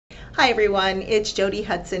Hi everyone, it's Jody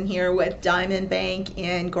Hudson here with Diamond Bank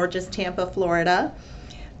in gorgeous Tampa, Florida.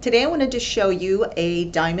 Today I wanted to show you a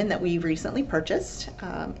diamond that we recently purchased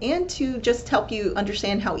and to just help you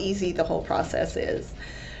understand how easy the whole process is.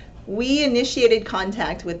 We initiated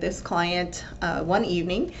contact with this client one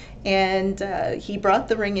evening and he brought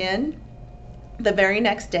the ring in the very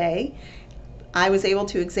next day. I was able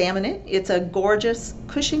to examine it. It's a gorgeous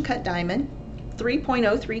cushion cut diamond,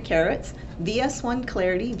 3.03 carats, VS1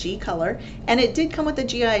 clarity, G color, and it did come with a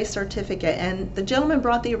GIA certificate, and the gentleman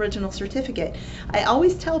brought the original certificate. I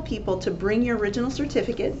always tell people to bring your original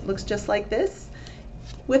certificate, looks just like this,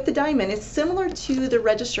 with the diamond. It's similar to the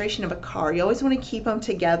registration of a car. You always want to keep them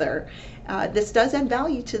together. This does add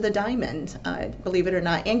value to the diamond, believe it or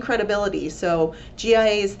not, and credibility. So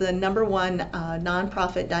GIA is the #1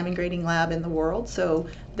 nonprofit diamond grading lab in the world. So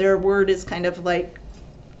their word is kind of like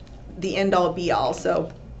the end all be all.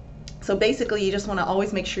 So basically you just want to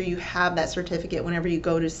always make sure you have that certificate whenever you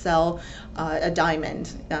go to sell a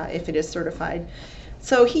diamond if it is certified.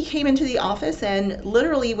 So he came into the office and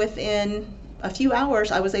literally within a few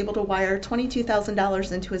hours I was able to wire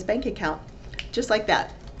 $22,000 into his bank account, just like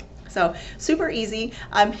that. So super easy.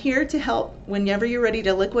 I'm here to help whenever you're ready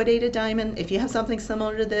to liquidate a diamond. If you have something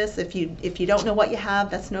similar to this, if you don't know what you have,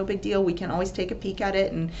 that's no big deal. We can always take a peek at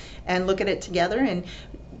it and look at it together. And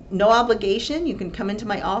no obligation. You can come into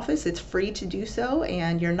my office. It's free to do so,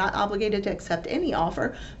 and you're not obligated to accept any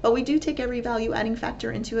offer, but we do take every value adding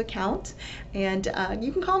factor into account. And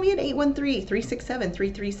you can call me at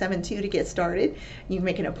 813-367-3372 to get started. You can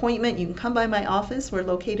make an appointment. You can come by my office. We're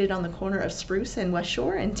located on the corner of Spruce and West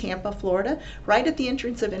Shore in Tampa, Florida, right at the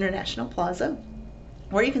entrance of International Plaza.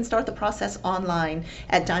 Or you can start the process online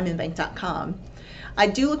at diamondbank.com. I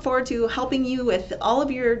do look forward to helping you with all of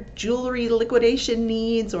your jewelry liquidation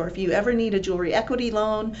needs, or if you ever need a jewelry equity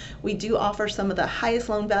loan. We do offer some of the highest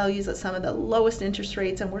loan values at some of the lowest interest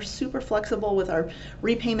rates, and we're super flexible with our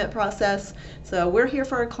repayment process. So we're here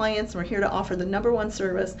for our clients, and we're here to offer the #1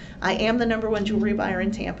 service. I am the #1 jewelry buyer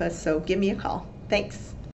in Tampa, so give me a call. Thanks.